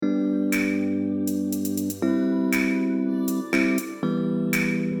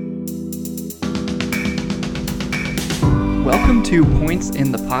Welcome to Points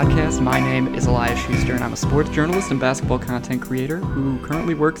in the Podcast. My name is Elias Schuster, and I'm a sports journalist and basketball content creator who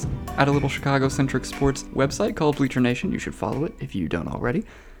currently works at a little Chicago-centric sports website called Bleacher Nation. You should follow it if you don't already.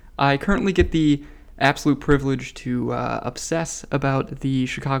 I currently get the absolute privilege to obsess about the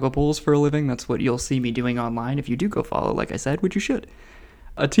Chicago Bulls for a living. That's what you'll see me doing online if you do go follow, like I said, which you should.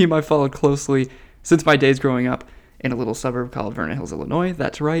 A team I've followed closely since my days growing up in a little suburb called Vernon Hills, Illinois.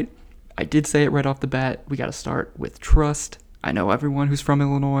 That's right. I did say it right off the bat. We got to start with trust. I know everyone who's from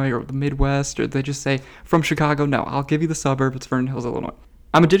Illinois or the Midwest, or they just say from Chicago. No, I'll give you the suburb. It's Vernon Hills, Illinois.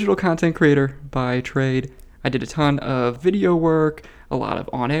 I'm a digital content creator by trade. I did a ton of video work, a lot of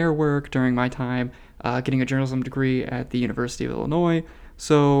on-air work during my time getting a journalism degree at the University of Illinois.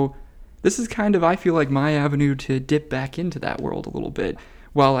 So this is kind of, I feel like, my avenue to dip back into that world a little bit.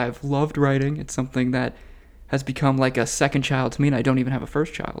 While I've loved writing, it's something that has become like a second child to me, and I don't even have a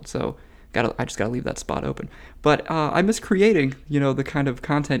first child, so I just gotta leave that spot open. But I miss creating, the kind of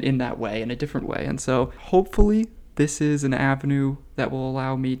content in that way, in a different way, and so hopefully this is an avenue that will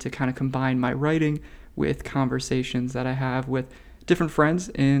allow me to kind of combine my writing with conversations that I have with different friends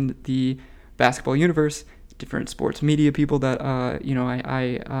in the basketball universe, different sports media people that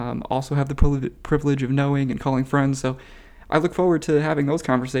I also have the privilege of knowing and calling friends. So I look forward to having those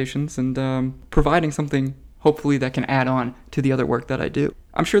conversations and providing something hopefully that can add on to the other work that I do.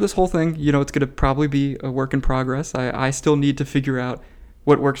 I'm sure this whole thing, it's going to probably be a work in progress. I still need to figure out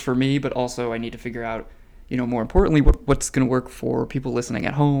what works for me, but also I need to figure out, more importantly, what's going to work for people listening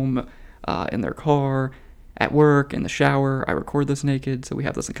at home, in their car, at work, in the shower. I record this naked, so we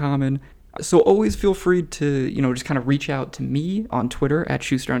have this in common. So always feel free to, just kind of reach out to me on Twitter at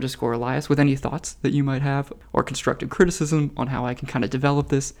Schuster_Elias with any thoughts that you might have or constructive criticism on how I can kind of develop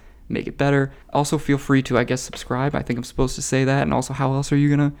this, make it better. Also feel free to, subscribe. I think I'm supposed to say that. And also, how else are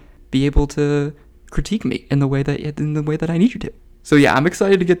you going to be able to critique me in the way that I need you to? So yeah, I'm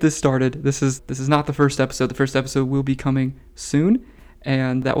excited to get this started. This is not the first episode. The first episode will be coming soon,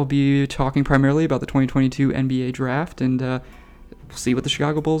 and that will be talking primarily about the 2022 NBA draft, and we'll see what the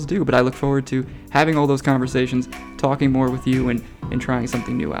Chicago Bulls do. But I look forward to having all those conversations, talking more with you, and trying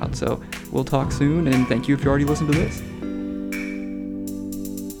something new out. So we'll talk soon, and thank you if you already listened to this.